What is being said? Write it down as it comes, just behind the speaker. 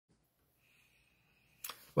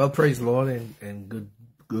Well, praise the Lord and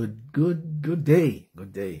good day.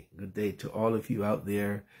 Good day to all of you out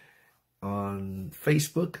there on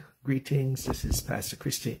Facebook. Greetings. This is Pastor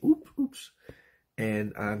Christie. Oops.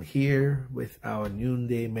 And I'm here with our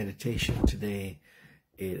noonday meditation today.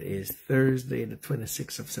 It is Thursday, the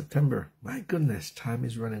 26th of September. My goodness, time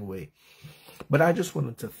is running away. But I just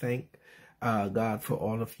wanted to thank God for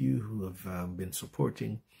all of you who have been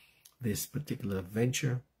supporting this particular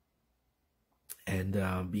venture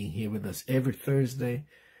and being here with us every Thursday.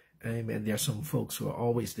 Amen. There are some folks who are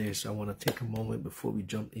always there, so I want to take a moment before we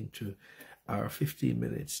jump into our 15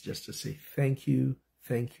 minutes just to say thank you.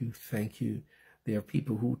 There are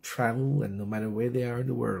people who travel, and no matter where they are in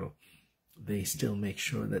the world, they still make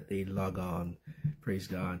sure that they log on, praise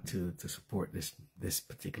God, to support this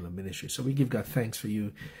particular ministry. So we give God thanks for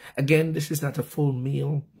you. Again, this is not a full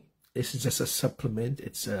meal. This is just a supplement.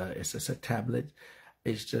 It's just a tablet.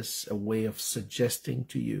 It's just a way of suggesting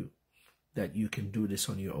to you that you can do this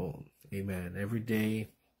on your own. Amen. Every day,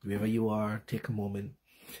 wherever you are, take a moment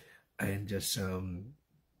and just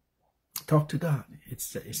talk to God.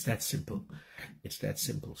 It's that simple. It's that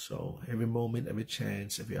simple. So every moment, every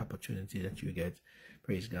chance, every opportunity that you get,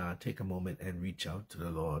 praise God, take a moment and reach out to the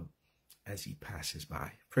Lord as he passes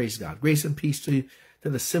by. Praise God. Grace and peace to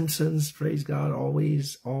the Simpsons. Praise God.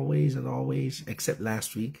 Always, except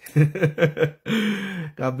last week.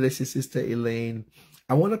 God bless you, Sister Elaine.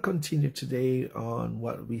 I want to continue today on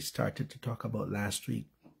what we started to talk about last week.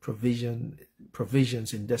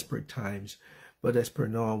 Provisions in desperate times. But as per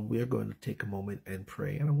norm, we're going to take a moment and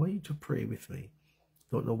pray. And I want you to pray with me.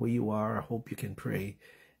 Don't know where you are. I hope you can pray.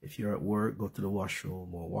 If you're at work, go to the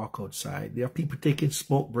washroom or walk outside. There are people taking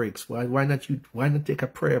smoke breaks. Why not take a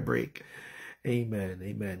prayer break?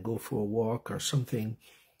 Amen. Go for a walk or something.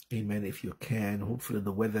 Amen. If you can. Hopefully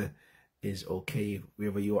the weather is okay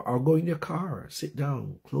wherever you are. Or go in your car. Sit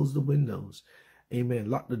down. Close the windows. Amen.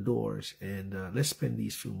 Lock the doors. And let's spend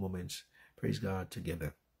these few moments, praise God,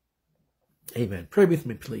 together. Amen. Pray with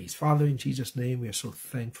me, please. Father, in Jesus' name, we are so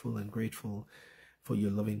thankful and grateful for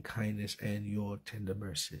your loving kindness and your tender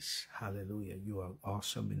mercies. Hallelujah. You are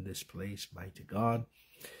awesome in this place, mighty God.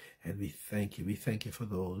 And we thank you. We thank you for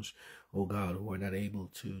those, oh God, who are not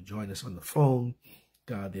able to join us on the phone.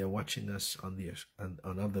 God, they are watching us on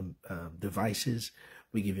other devices.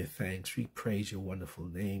 We give you thanks. We praise your wonderful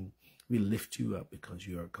name. We lift you up because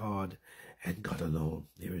you are God and God alone.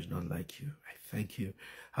 There is none like you. I thank you.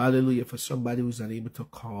 Hallelujah. For somebody who's not able to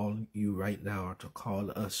call you right now or to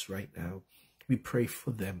call us right now, we pray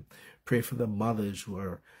for them. Pray for the mothers who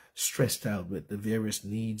are stressed out with the various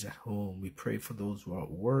needs at home. We pray for those who are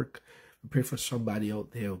at work. We pray for somebody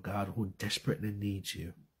out there, oh God, who desperately needs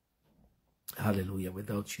you. Hallelujah.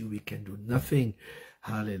 Without you, we can do nothing.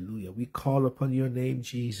 Hallelujah. We call upon your name,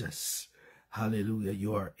 Jesus. Hallelujah.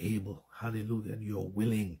 You are able. Hallelujah. And you are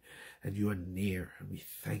willing and you are near. And we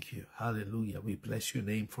thank you. Hallelujah. We bless your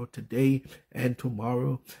name for today and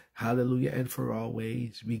tomorrow. Hallelujah. And for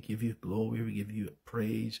always. We give you glory. We give you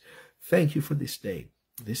praise. Thank you for this day.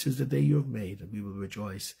 This is the day you have made, and we will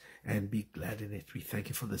rejoice and be glad in it. We thank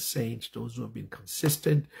you for the saints, those who have been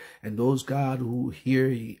consistent, and those, God, who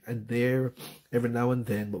here and there every now and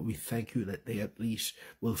then, but we thank you that they at least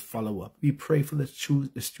will follow up. We pray for the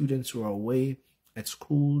students who are away at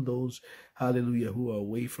school, those, hallelujah, who are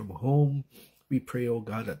away from home. We pray, oh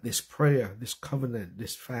God, that this prayer, this covenant,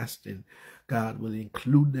 this fasting, God, will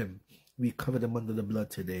include them. We cover them under the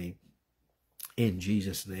blood today. In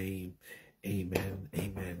Jesus' name. Amen.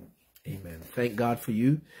 Thank God for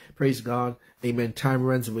you. Praise God. Amen. Time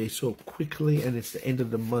runs away so quickly, and it's the end of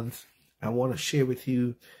the month. I want to share with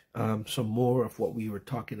you some more of what we were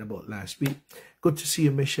talking about last week. Good to see you,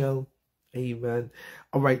 Michelle. Amen.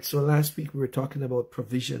 All right. So last week we were talking about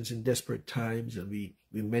provisions in desperate times, and we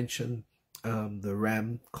mentioned the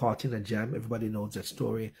ram caught in a jam. Everybody knows that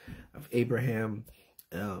story of Abraham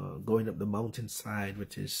going up the mountainside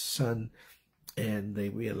with his son. And they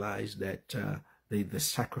realized that the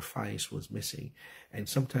sacrifice was missing. And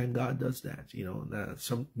sometimes God does that. You know,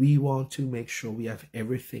 we want to make sure we have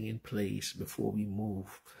everything in place before we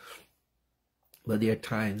move. But there are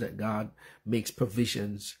times that God makes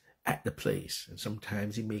provisions at the place. And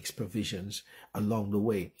sometimes he makes provisions along the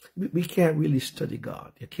way. We can't really study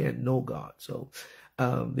God. You can't know God. So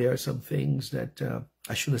there are some things that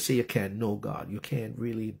I shouldn't say you can't know God. You can't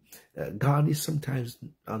really. God is sometimes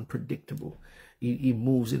unpredictable. He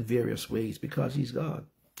moves in various ways because he's God.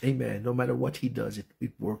 Amen. No matter what he does, it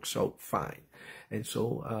works out fine. And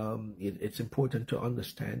so it's important to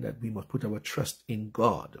understand that we must put our trust in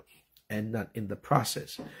God and not in the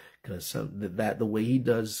process. because that the way he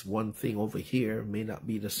does one thing over here may not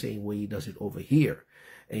be the same way he does it over here.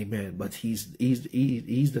 Amen. But he's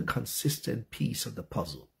the consistent piece of the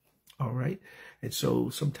puzzle. All right. And so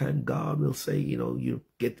sometimes God will say, you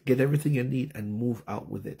get everything you need and move out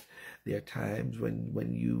with it. There are times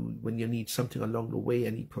when you need something along the way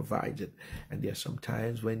and he provides it. And there are some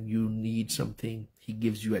times when you need something he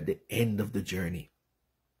gives you at the end of the journey.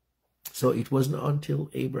 So it wasn't until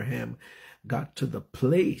Abraham got to the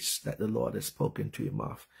place that the Lord had spoken to him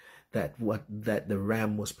of that the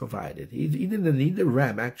ram was provided. He didn't need the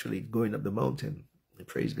ram actually going up the mountain.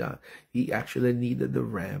 Praise God. He actually needed the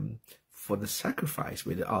ram for the sacrifice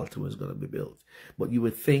where the altar was going to be built. But you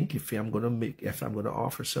would think if I'm going to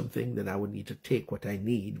offer something, then I would need to take what I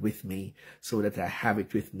need with me so that I have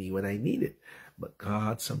it with me when I need it. But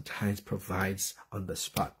God sometimes provides on the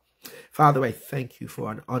spot. Father, I thank you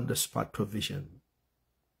for an on-the-spot provision.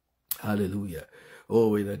 Hallelujah.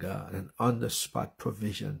 Oh, to God, an on-the-spot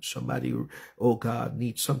provision. Somebody, oh God,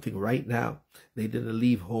 needs something right now. They didn't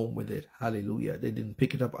leave home with it. Hallelujah. They didn't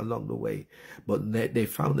pick it up along the way, but they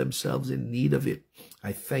found themselves in need of it.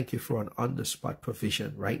 I thank you for an on-the-spot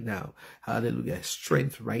provision right now. Hallelujah.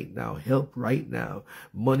 Strength right now. Help right now.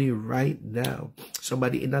 Money right now.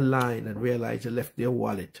 Somebody in a line and realize they left their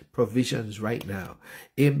wallet. Provisions right now.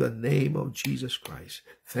 In the name of Jesus Christ.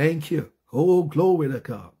 Thank you. Oh, glory to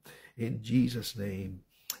God. In Jesus' name,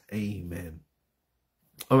 amen.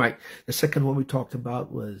 All right. The second one we talked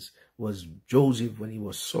about was Joseph when he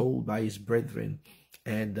was sold by his brethren,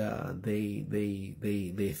 and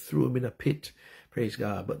they threw him in a pit. Praise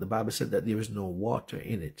God. But the Bible said that there is no water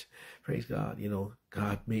in it. Praise God.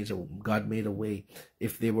 God made a way.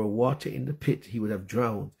 If there were water in the pit, he would have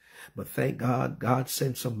drowned. But thank God, God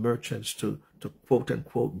sent some merchants to quote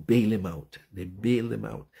unquote bail him out. They bailed him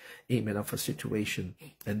out, amen, of a situation.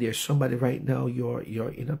 And there's somebody right now, you're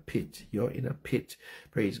in a pit. You're in a pit.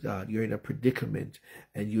 Praise God. You're in a predicament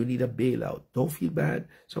and you need a bailout. Don't feel bad.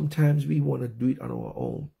 Sometimes we want to do it on our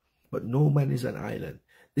own, but no man is an island.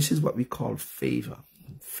 This is what we call favor.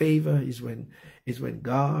 Favor is when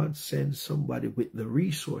God sends somebody with the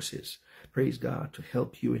resources, praise God, to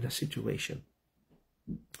help you in a situation.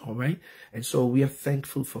 All right. And so we are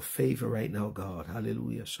thankful for favor right now, God.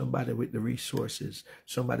 Hallelujah. Somebody with the resources,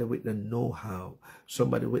 somebody with the know-how,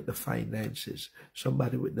 somebody with the finances,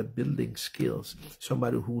 somebody with the building skills,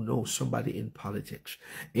 somebody who knows somebody in politics.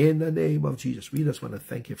 In the name of Jesus, we just want to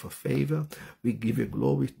thank you for favor. We give you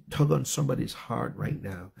glory. Tug on somebody's heart right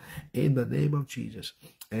now. In the name of Jesus,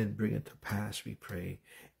 and bring it to pass, we pray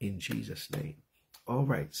in Jesus' name. All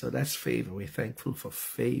right. So that's favor. We're thankful for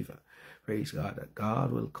favor. Praise God, that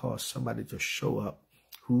God will cause somebody to show up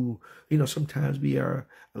who, sometimes we are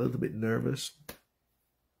a little bit nervous.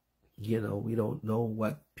 We don't know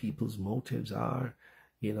what people's motives are,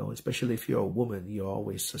 especially if you're a woman, you're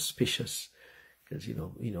always suspicious because,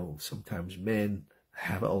 sometimes men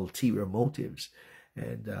have ulterior motives.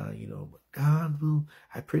 And, but God will,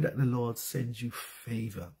 I pray that the Lord sends you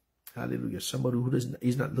favor. Hallelujah. Somebody who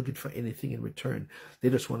is not looking for anything in return.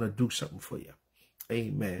 They just want to do something for you.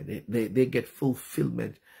 Amen. They get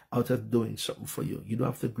fulfillment out of doing something for you. You don't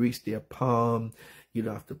have to grease their palm. You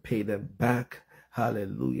don't have to pay them back.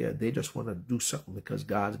 Hallelujah. They just want to do something because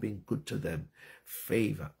God's been good to them.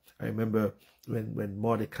 Favor. I remember when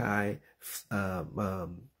Mordecai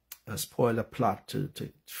spoiled a plot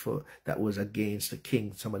that was against the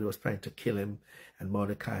king. Somebody was trying to kill him, and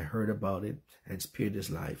Mordecai heard about it and spared his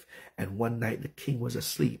life. And one night the king was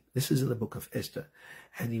asleep. This is in the book of Esther.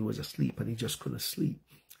 And he was asleep and he just couldn't sleep.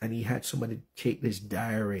 And he had somebody take this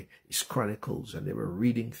diary, his chronicles, and they were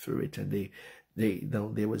reading through it. And he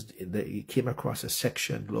came across a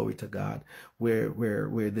section, glory to God, where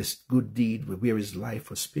this good deed, where his life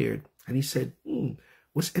was spared. And he said,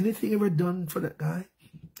 was anything ever done for that guy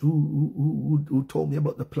who told me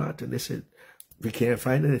about the plot? And they said, we can't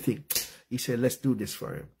find anything. He said, let's do this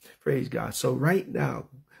for him. Praise God. So right now,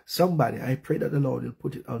 somebody, I pray that the Lord will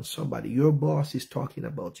put it on somebody. Your boss is talking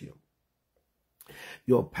about you.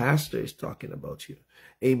 Your pastor is talking about you.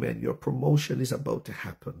 Amen. Your promotion is about to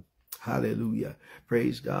happen. Hallelujah.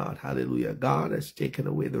 Praise God. Hallelujah. God has taken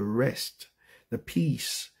away the rest, the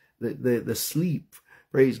peace, the sleep.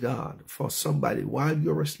 Praise God. For somebody, while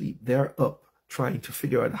you're asleep, they're up trying to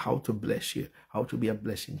figure out how to bless you, how to be a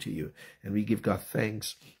blessing to you. And we give God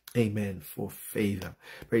thanks. Amen. For favor.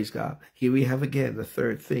 Praise God. Here we have again the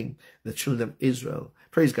third thing, the children of Israel.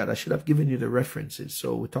 Praise God. I should have given you the references.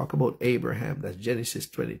 So we talk about Abraham, that's Genesis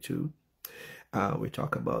 22. We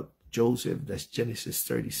talk about Joseph, that's Genesis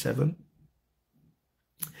 37.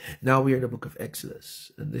 Now we are in the book of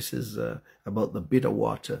Exodus, and this is about the bitter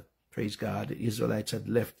water. Praise God. The Israelites had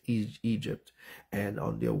left Egypt, and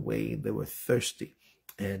on their way they were thirsty,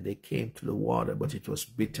 and they came to the water, but it was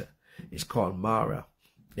bitter. It's called Mara.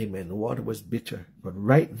 Amen. The water was bitter. But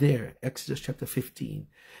right there, Exodus chapter 15,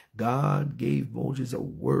 God gave Moses a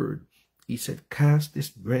word. He said, cast this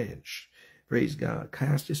branch. Praise God.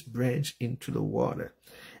 Cast this branch into the water.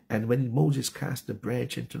 And when Moses cast the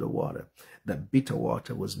branch into the water, the bitter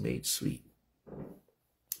water was made sweet.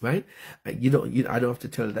 Right? I don't have to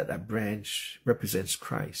tell that branch represents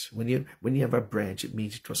Christ. When you have a branch, it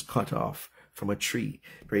means it was cut off from a tree.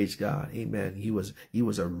 Praise God. Amen. He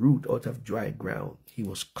was a root out of dry ground. He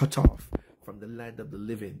was cut off from the land of the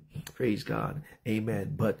living. Praise God.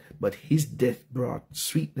 Amen. But his death brought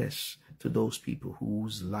sweetness to those people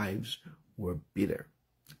whose lives were bitter.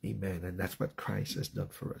 Amen. And that's what Christ has done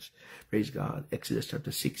for us. Praise God. Exodus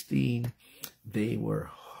chapter 16, they were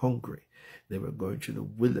hungry. They were going to the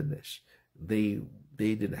wilderness. They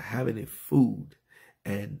didn't have any food.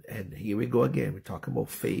 And here we go again. We're talking about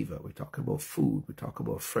favor. We're talking about food. We're talking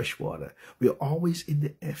about fresh water. We're always in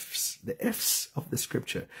the F's of the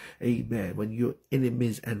scripture. Amen. When your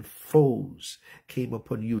enemies and foes came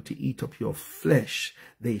upon you to eat up your flesh,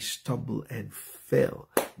 they stumbled and fell.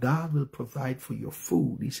 God will provide for your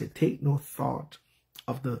food. He said, take no thought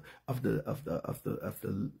of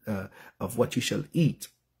what you shall eat,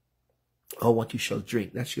 or what you shall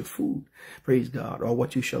drink. That's your food. Praise God. Or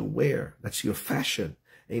what you shall wear. That's your fashion.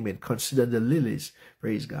 Amen. Consider the lilies.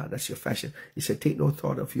 Praise God. That's your fashion. He said, take no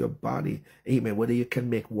thought of your body. Amen. Whether you can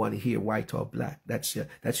make one hair white or black. That's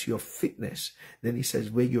your fitness. Then he says,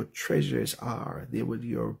 where your treasures are, there will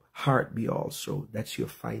your heart be also. That's your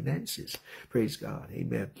finances. Praise God.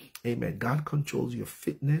 Amen. Amen. God controls your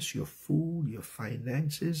fitness, your food, your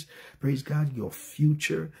finances. Praise God. Your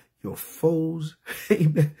future, your foes.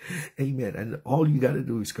 Amen. Amen. And all you got to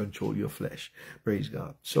do is control your flesh. Praise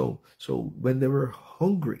God. So when they were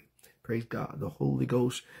hungry, praise God, the Holy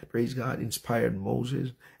Ghost, praise God, inspired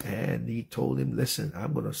Moses, and he told him, listen,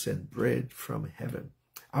 I'm going to send bread from heaven.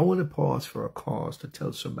 I want to pause for a cause to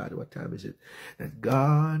tell somebody, what time is it? That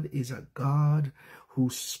God is a God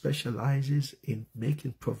who specializes in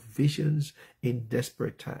making provisions in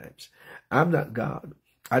desperate times. I'm not God.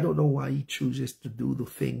 I don't know why he chooses to do the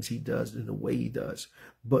things he does in the way he does,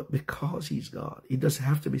 but because he's God, it doesn't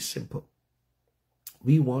have to be simple.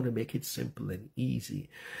 We want to make it simple and easy,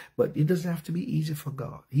 but it doesn't have to be easy for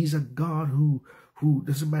God. He's a God who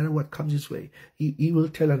doesn't matter what comes his way. He will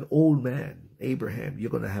tell an old man, Abraham, you're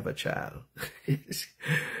going to have a child.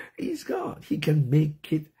 He's God. He can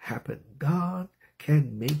make it happen. God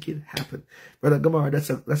can make it happen. Brother Gamar,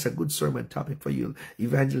 that's a good sermon topic for you.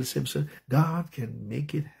 Evangelist Simpson, God can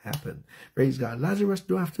make it happen. Praise God. Lazarus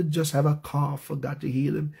don't have to just have a cough for God to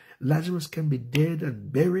heal him. Lazarus can be dead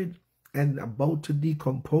and buried and about to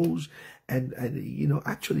decompose and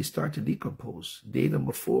actually start to decompose. Day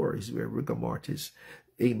number 4 is where rigor mortis,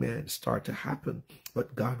 amen, start to happen.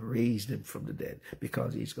 But God raised him from the dead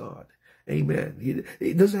because he's God. Amen.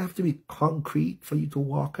 It doesn't have to be concrete for you to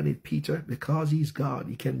walk on it, Peter, because he's God.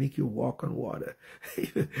 He can make you walk on water.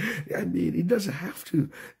 I mean, it doesn't have to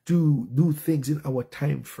do things in our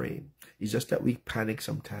time frame. It's just that we panic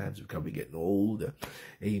sometimes because we're getting older.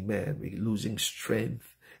 Amen. We're losing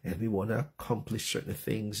strength and we want to accomplish certain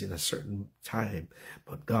things in a certain time.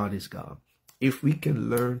 But God is God. If we can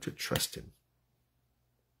learn to trust him.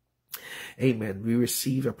 Amen. We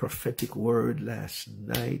received a prophetic word last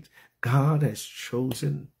night. God has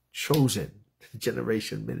chosen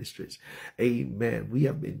Generation Ministries. Amen. We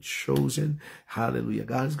have been chosen. Hallelujah.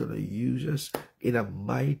 God is going to use us in a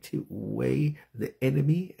mighty way. The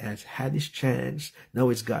enemy has had his chance. Now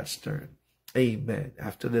it's God's turn. Amen.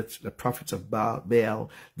 After the prophets of Baal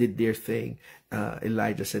did their thing,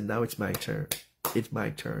 Elijah said, now it's my turn. It's my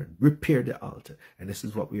turn. Repair the altar. And this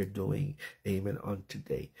is what we are doing. Amen. On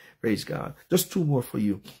today. Praise God. Just 2 more for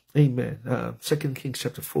you. Amen. 2 Kings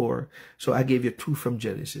chapter 4. So I gave you 2 from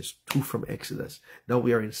Genesis, 2 from Exodus. Now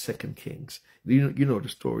we are in 2 Kings. You know the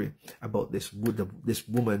story about this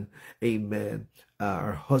woman. Amen.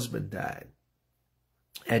 Her husband died.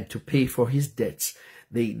 And to pay for his debts,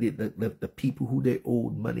 the people who they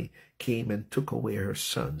owed money came and took away her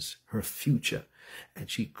sons, her future. And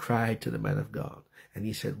she cried to the man of God. And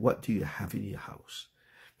he said, what do you have in your house?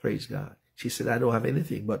 Praise God. She said, I don't have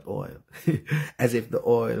anything but oil. As if the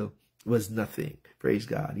oil was nothing. Praise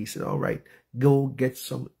God. He said, all right, go get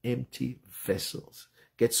some empty vessels.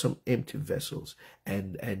 Get some empty vessels.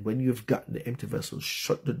 And when you've gotten the empty vessels,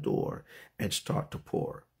 shut the door and start to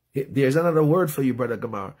pour. There's another word for you, Brother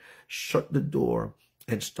Gamar. Shut the door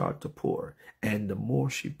and start to pour. And the more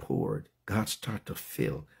she poured, God started to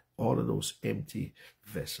fill all of those empty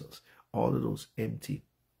vessels, all of those empty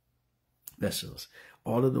vessels,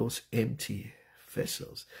 all of those empty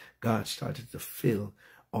vessels. God started to fill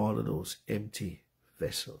all of those empty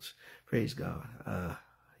vessels. Praise God.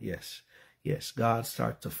 Yes. God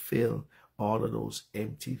started to fill all of those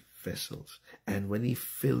empty vessels. And when he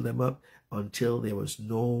filled them up until there was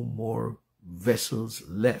no more vessels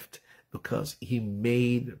left, because he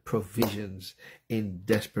made provisions in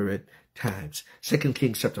desperate times. 2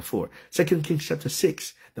 Kings chapter 4. 2 Kings chapter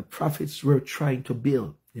 6. The prophets were trying to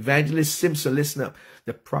build. Evangelist Simpson, listen up.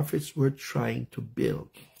 The prophets were trying to build.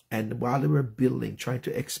 And while they were building, trying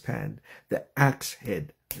to expand, the axe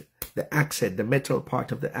head, the metal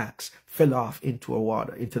part of the axe fell off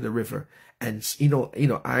into the river. And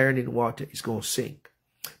iron in water is going to sink.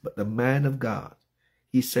 But the man of God,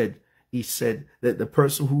 he said that the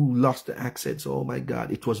person who lost the axe said, oh my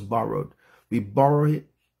God, it was borrowed. We borrowed it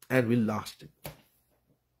and we lost it.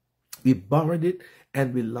 We borrowed it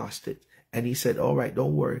and we lost it. And he said, all right,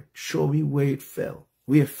 don't worry. Show me where it fell.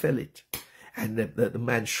 Where fell it? And the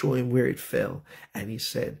man showed him where it fell. And he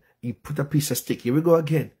said, he put a piece of stick. Here we go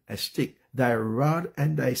again. A stick. Thy rod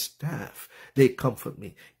and thy staff, they comfort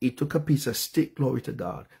me. He took a piece of stick, glory to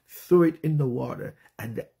God, threw it in the water,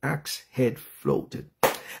 and the axe head floated.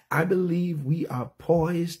 I believe we are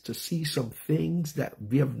poised to see some things that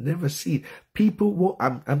we have never seen. People won't,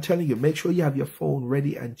 I'm telling you, make sure you have your phone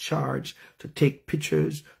ready and charged to take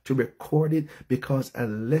pictures, to record it, because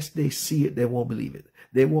unless they see it, they won't believe it.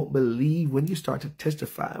 They won't believe when you start to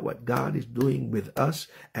testify what God is doing with us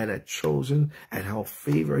and at Chosen, and how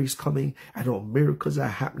favor is coming and how miracles are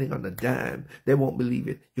happening on the dime. They won't believe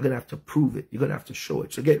it. You're going to have to prove it. You're going to have to show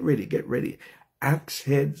it. So get ready, get ready. Axe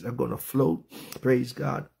heads are going to float. Praise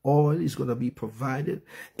God. Oil is going to be provided.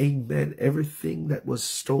 Amen. Everything that was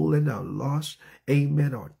stolen or lost,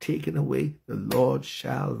 amen, or taken away, the Lord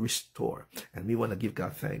shall restore. And we want to give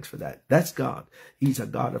God thanks for that. That's God. He's a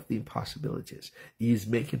God of the impossibilities. He is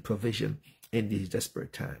making provision in these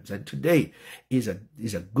desperate times. And today is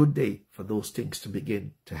a good day for those things to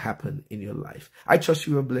begin to happen in your life. I trust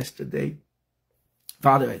you are blessed today.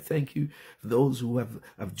 Father, I thank you for those who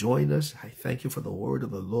have joined us. I thank you for the word of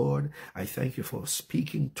the Lord. I thank you for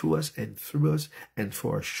speaking to us and through us, and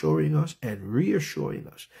for assuring us and reassuring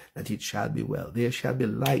us that it shall be well. There shall be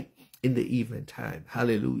light in the evening time.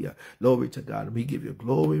 Hallelujah. Glory to God. We give you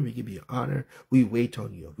glory. We give you honor. We wait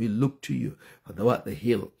on you. We look to you for the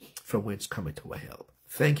hill from whence cometh our help.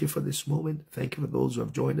 Thank you for this moment. Thank you for those who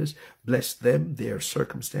have joined us. Bless them, their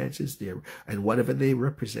circumstances, and whatever they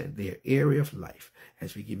represent, their area of life,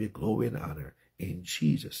 as we give you glory and honor in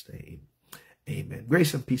Jesus' name. Amen.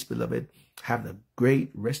 Grace and peace, beloved. Have a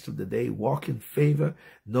great rest of the day. Walk in favor,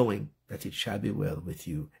 knowing that it shall be well with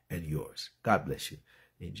you and yours. God bless you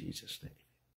in Jesus' name.